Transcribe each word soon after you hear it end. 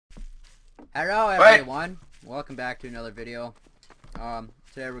Hello everyone, welcome back to another video.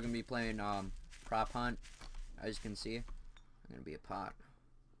 Today we're gonna be playing prop hunt. As you can see, I'm gonna be a pot.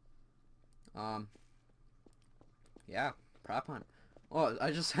 Yeah, prop hunt. Oh,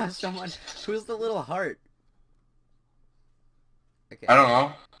 I just saw someone. Who's the little heart? Okay, I don't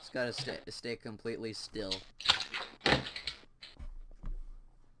know. just gotta stay completely still.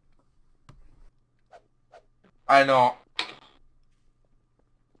 I know.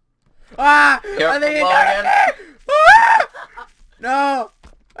 Ah! Careful, I think he Logan. died! Ah! No!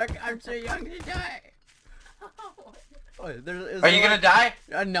 I'm too young to die. Oh, Are you gonna die?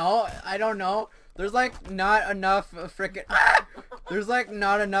 No, I don't know. There's like not enough frickin' ah! There's like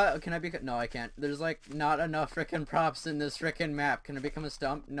not enough. Can I be? No, I can't. There's like not enough frickin' props in this frickin' map. Can I become a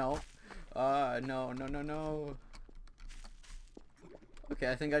stump? No. No. Okay,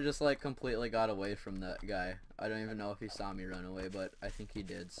 I think I just like completely got away from that guy. I don't even know if he saw me run away, but I think he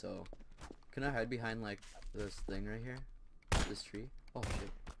did. So, can I hide behind like this thing right here? This tree? Oh shit.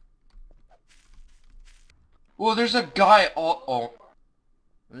 Well, there's a guy all.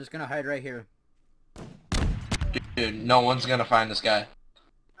 I'm just gonna hide right here. Dude, no one's gonna find this guy.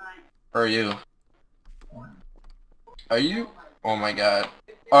 Or you. Are you? Oh my god.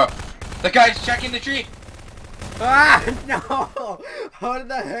 Oh, the guy's checking the tree. Ah no! How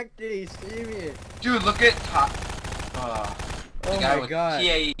the heck did he see me? Dude, look at Ty. The Oh guy my with god.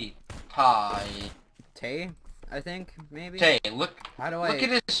 T-A-E. Ty. Tay, I think maybe. Tay, look. How do Look at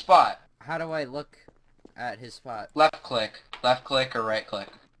his spot. How do I look at his spot? Left click or right click.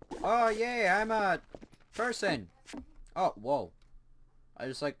 Oh yay! I'm a person. Oh whoa! I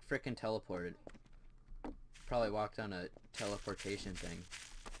just like frickin' teleported. Probably walked on a teleportation thing.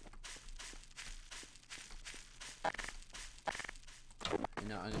 You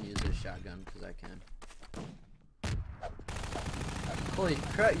know, I'm gonna use this shotgun because I can. Holy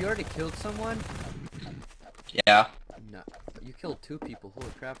crap! You already killed someone? Yeah. No, you killed 2 people.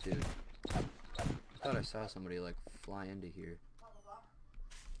 Holy crap, dude! I thought I saw somebody like fly into here.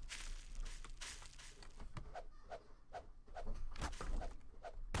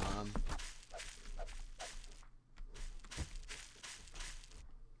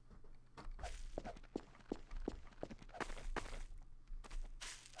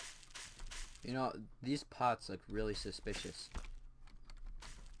 You know, these pots look really suspicious.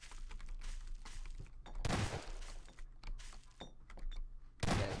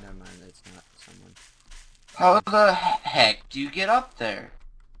 Okay, never mind, it's not someone. How the heck do you get up there?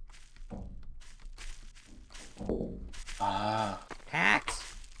 Ah. Hacks!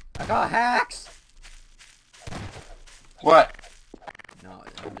 I got hacks! What? No,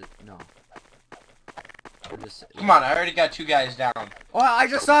 no. Come on, I already got 2 guys down. Oh, I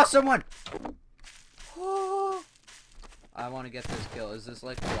just saw someone! Oh, I want to get this kill. Is this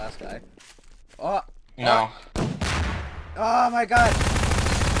like the last guy? Oh! No. Oh my god!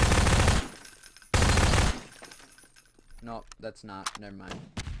 No, that's not. Never mind.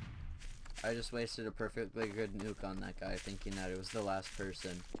 I just wasted a perfectly good nuke on that guy thinking that it was the last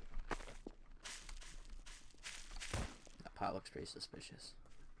person. That pot looks pretty suspicious.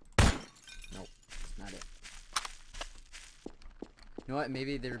 Nope, it's not it. You know what?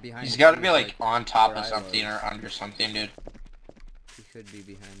 Maybe they're behind. He's got to be trees, like on top where of I something was. or under something, dude. He could be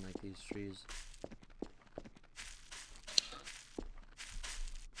behind like these trees.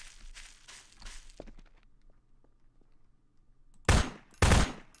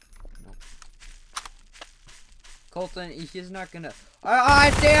 Nope. Colton, he's not gonna. I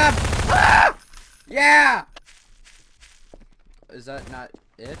see him! Ah! Yeah! Is that not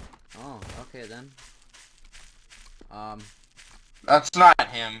it? Oh, okay then. That's not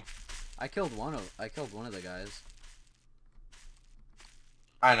him. I killed one of the guys.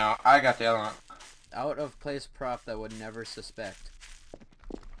 I know. I got the other one. Out of place prop that would never suspect.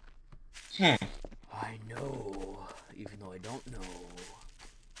 Hmm. I know, even though I don't know.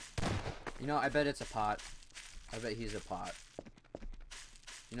 You know, I bet it's a pot. I bet he's a pot.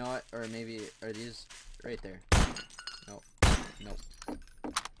 You know what? Or maybe are these right there? Nope. Nope.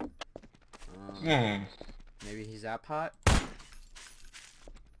 Maybe he's that pot.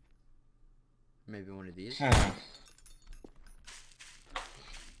 Maybe one of these.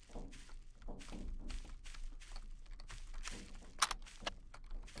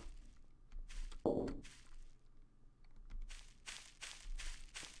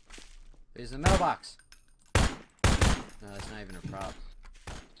 There's the mailbox. No, that's not even a prop.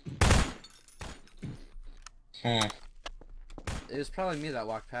 It was probably me that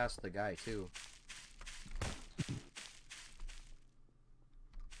walked past the guy too.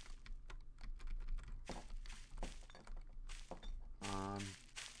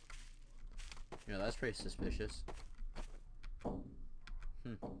 Yeah, that's pretty suspicious.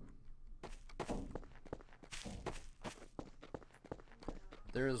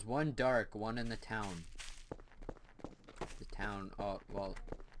 There is one dark, one in the town. The town, oh, well.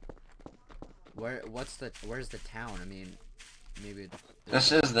 Where's the town? I mean, maybe...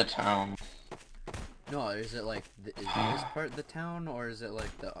 This is the town. No, is it like, is this part the town, or is it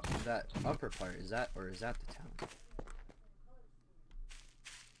like that upper part? Is that the town?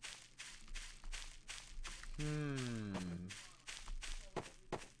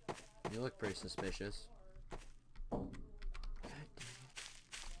 You look pretty suspicious. God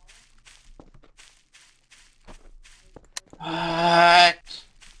What?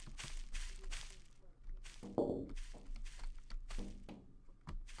 Oh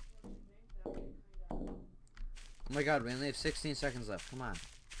my god, we only have 16 seconds left. Come on.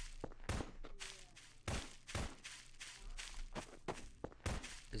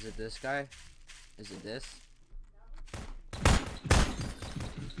 Is it this guy? Is it this?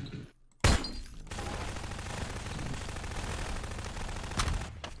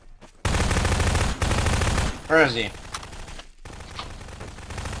 Where is he?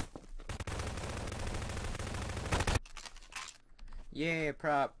 Yeah,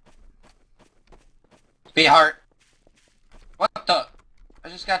 prop. Be heart. What the? I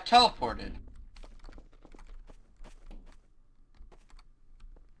just got teleported.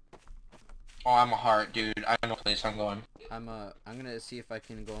 Oh, I'm a heart, dude. I know place I'm going. I'm gonna see if I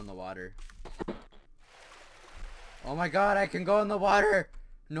can go in the water. Oh my god, I can go in the water!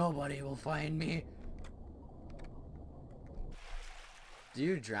 Nobody will find me. Do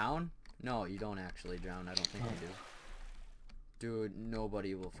you drown? No, you don't actually drown. I don't think you do. Dude,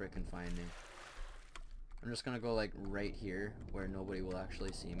 nobody will frickin' find me. I'm just gonna go like right here where nobody will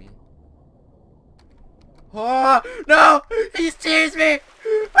actually see me. Oh no! He sees me!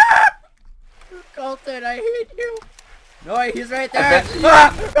 Ah! Colton, I hate you. No, he's right there.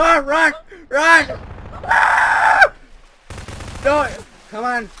 Run! Run! Ah! No! Come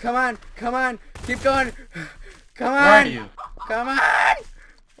on! Come on! Come on! Keep going! Come on! Where are you? Come on!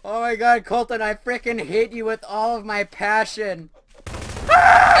 Oh my god, Colton, I frickin' hate you with all of my passion.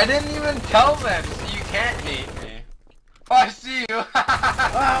 I didn't even tell them, so you can't hate me. Oh, I see you. Oh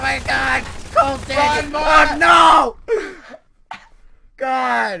my god, Colton! Run, oh no!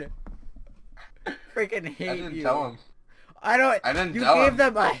 God! Freaking hate you. I didn't tell him. I didn't tell him. You gave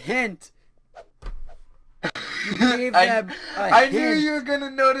them a hint. You gave them a hint. I knew you were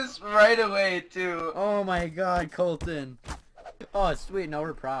gonna notice right away, too. Oh my god, Colton. Oh, sweet. No,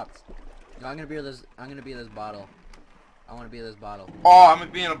 we're props. No, I'm gonna be this. I'm gonna be this bottle. I want to be this bottle. Oh, I'm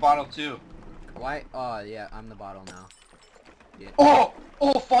gonna be in a bottle too. Why? Oh, yeah. I'm the bottle now. Yeah. Oh,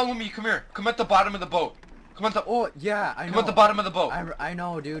 oh, follow me. Come here. Come at the bottom of the boat. Come at the. Oh, yeah. I know. Come at the bottom of the boat. I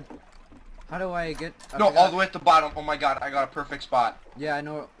know, dude. How do I get? No, all the way at the bottom. Oh my god, I got a perfect spot. Yeah, I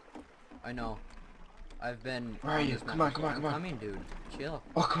know. I know. I've been. Where are you? Come on, come on, come on. I'm coming, dude. Chill.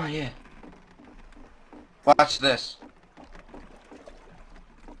 Oh, come on, yeah. Watch this.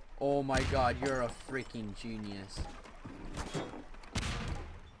 Oh my god, you're a freaking genius.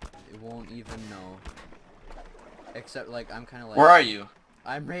 It won't even know. Except, like, I'm kind of like... Where are you?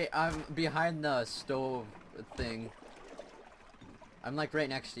 I'm behind the stove thing. I'm, like, right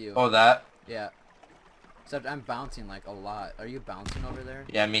next to you. Oh, that? Yeah. Except I'm bouncing, like, a lot. Are you bouncing over there?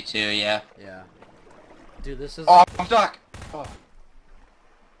 Yeah, me too, yeah. Yeah. Dude, this is... Oh, I'm stuck! Oh.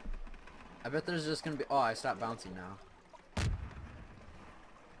 I bet there's just gonna be... Oh, I stopped bouncing now.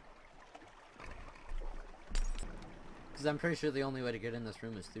 Because I'm pretty sure the only way to get in this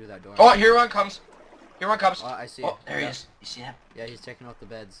room is through that door. Oh, here one comes. Here one comes. Oh, I see. Oh, there he is. You see him? Yeah, he's taking out the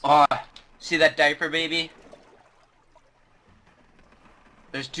beds. Oh, see that diaper baby?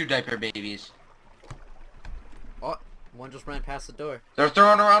 There's 2 diaper babies. Oh, one just ran past the door. They're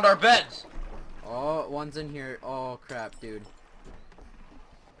throwing around our beds. Oh, one's in here. Oh crap, dude.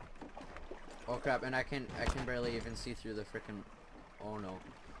 Oh crap, and I can barely even see through the frickin'... Oh no.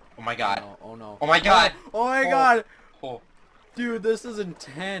 Oh my god. Oh no. Oh no. Oh my god. Oh my god. Oh. Dude, this is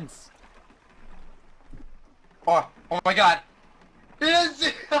intense. Oh. Oh my god.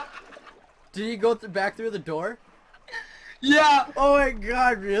 Did he go back through the door? Yeah. Oh my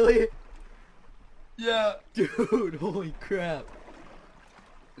god, really? Yeah. Dude, holy crap.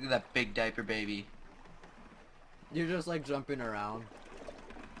 Look at that big diaper baby. You're just like jumping around.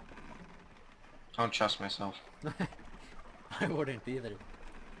 I don't trust myself. I wouldn't either.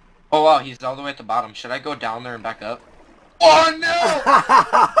 Oh wow, he's all the way at the bottom. Should I go down there and back up?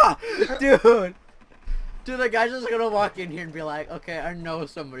 Oh no! Dude! Dude, the guy's just gonna walk in here and be like, okay, I know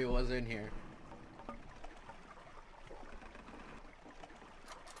somebody was in here.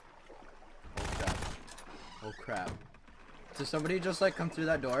 Oh crap. Did somebody just like come through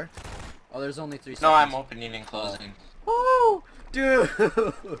that door? Oh, there's only 3 seconds. No, I'm opening and closing. Oh, dude,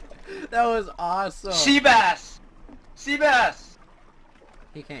 that was awesome. Sea bass! Sea bass!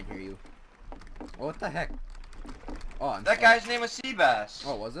 He can't hear you. Oh, what the heck? Oh, I'm That sorry. guy's name was Sea bass.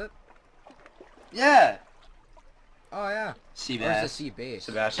 Oh, was it? Yeah. Oh, yeah. Sea Or is it bass. sea base?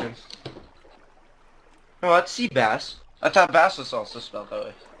 Sebastian. No, what? Sea bass? I thought bass was also spelled that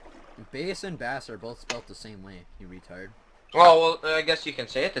way. Base and bass are both spelled the same way, you retard. Oh, well, I guess you can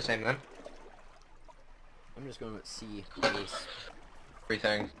say it the same then. I'm just going with sea base.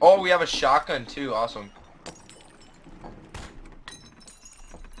 Everything. Oh, we have a shotgun too. Awesome.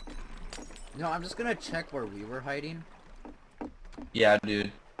 No, I'm just gonna check where we were hiding. Yeah,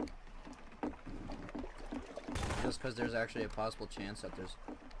 dude. Just because there's actually a possible chance that there's...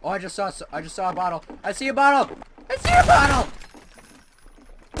 Oh, I just saw a bottle. I see a bottle! I see a bottle!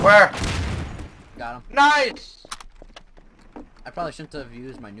 Where? Got him. Nice! I probably shouldn't have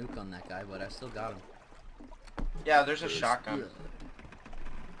used my nuke on that guy, but I still got him. Yeah, there's a shotgun.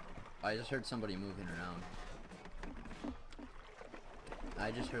 I just heard somebody moving around.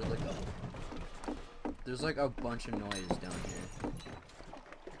 I just heard like a... There's like a bunch of noise down here.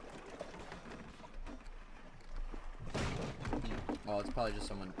 Oh, it's probably just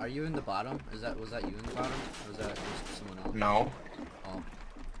someone. Are you in the bottom? Was that you in the bottom? Or was that just someone else? No. Oh.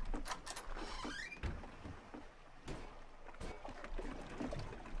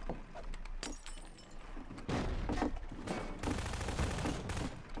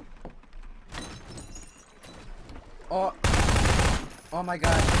 Oh. Oh my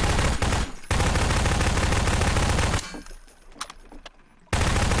god.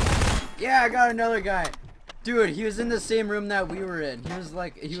 Yeah, I got another guy. Dude, he was in the same room that we were in.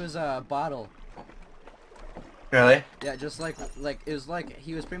 He was a bottle. Really? Yeah, just like it was like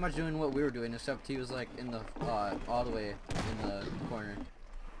he was pretty much doing what we were doing, except he was like in the all the way in the corner.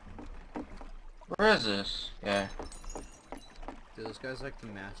 Where is this? Yeah. Dude, this guy's like the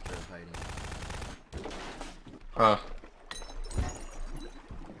master of hiding. Huh.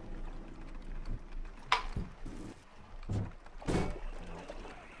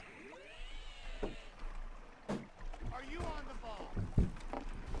 Are you on the ball?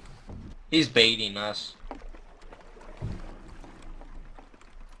 He's baiting us.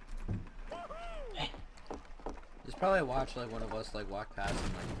 He's probably watched like one of us like walk past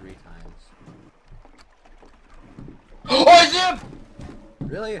him like 3 times. Oh, I see him!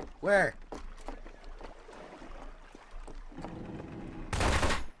 Really? Where?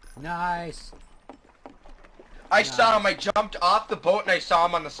 Nice. I saw him. I jumped off the boat and I saw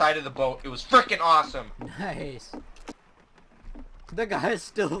him on the side of the boat. It was freaking awesome. Nice. The guy is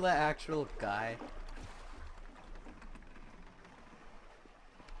still the actual guy.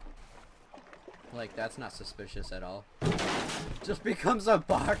 Like, that's not suspicious at all. Just becomes a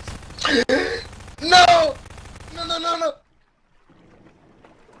box. No! No, no, no, no!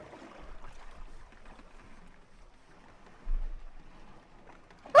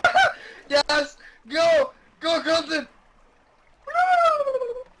 Yes! Go! Go, Colton!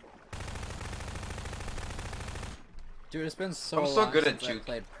 Dude, it's been so I'm so long good at since I juke.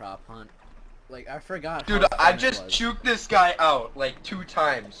 played prop hunt. Like, I forgot Dude, how I fun it just was. juked this guy out like 2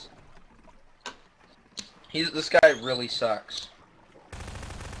 times. This guy really sucks.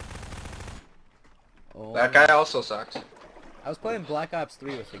 Oh, That guy also sucks. I was playing Black Ops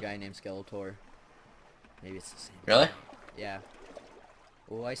 3 with a guy named Skeletor. Maybe it's the same. Really? Yeah.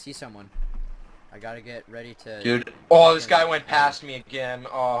 Oh, I see someone. I gotta get ready to... Dude. Oh, this guy went past me again.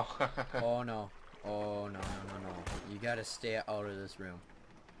 Oh. Oh no. Oh no, no, no, no. You gotta stay out of this room.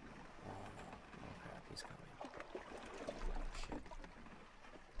 Oh no. Oh crap, he's coming. Oh shit.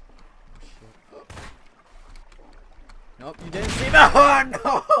 Oh shit. Nope, you didn't see that. Oh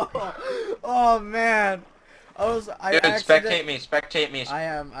no! Oh man. Dude, spectate me, spectate me. I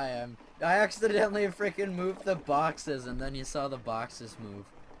am. I accidentally freaking moved the boxes and then you saw the boxes move.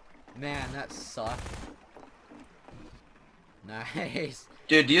 Man, that sucked. Nice.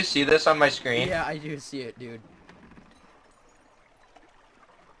 Dude, do you see this on my screen? Yeah, I do see it, dude.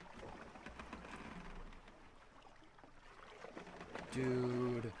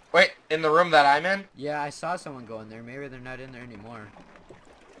 Dude. Wait, in the room that I'm in? Yeah, I saw someone go in there. Maybe they're not in there anymore.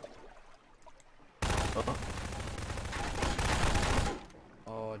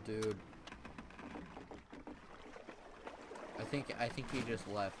 Oh, dude. I think he just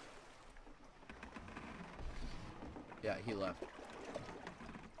left. Yeah, he left.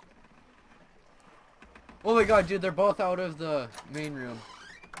 Oh my god, dude, they're both out of the main room.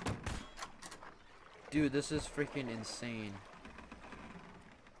 Dude, this is freaking insane.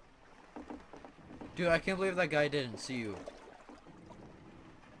 Dude, I can't believe that guy didn't see you.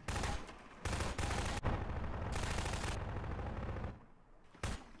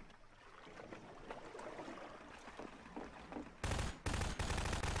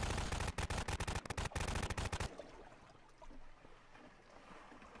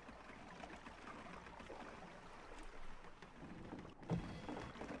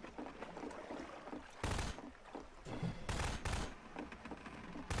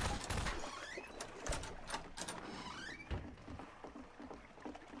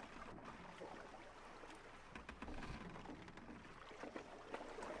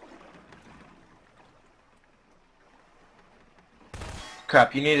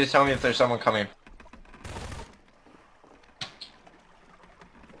 Crap, you need to tell me if there's someone coming.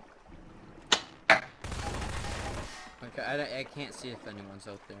 Okay, I can't see if anyone's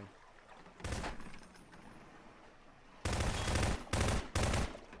out there.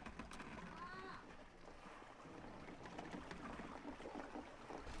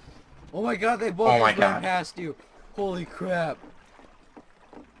 Oh my god, they both Oh my just ran God. past you. Holy crap.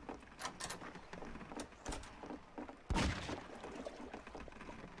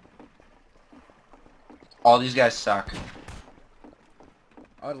 All these guys suck.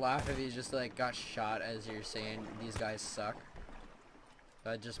 I would laugh if you just like got shot as you're saying these guys suck.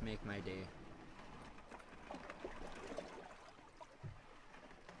 That'd just make my day.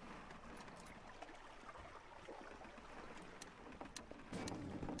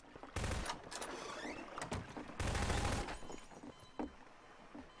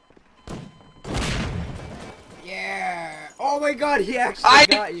 Yeah! Oh my god, he actually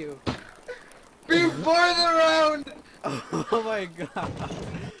got you! Before the round! Oh my god.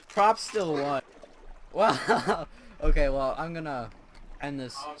 Props still won. Well, okay, well, I'm gonna end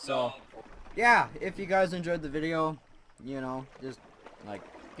this. So, yeah, if you guys enjoyed the video, you know, just, like,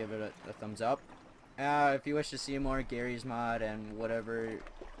 give it a thumbs up. If you wish to see more Gary's mod and whatever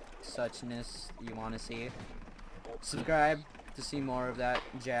suchness you want to see, subscribe to see more of that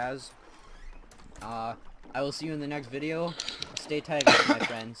jazz. I will see you in the next video. Stay tight, my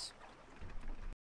friends.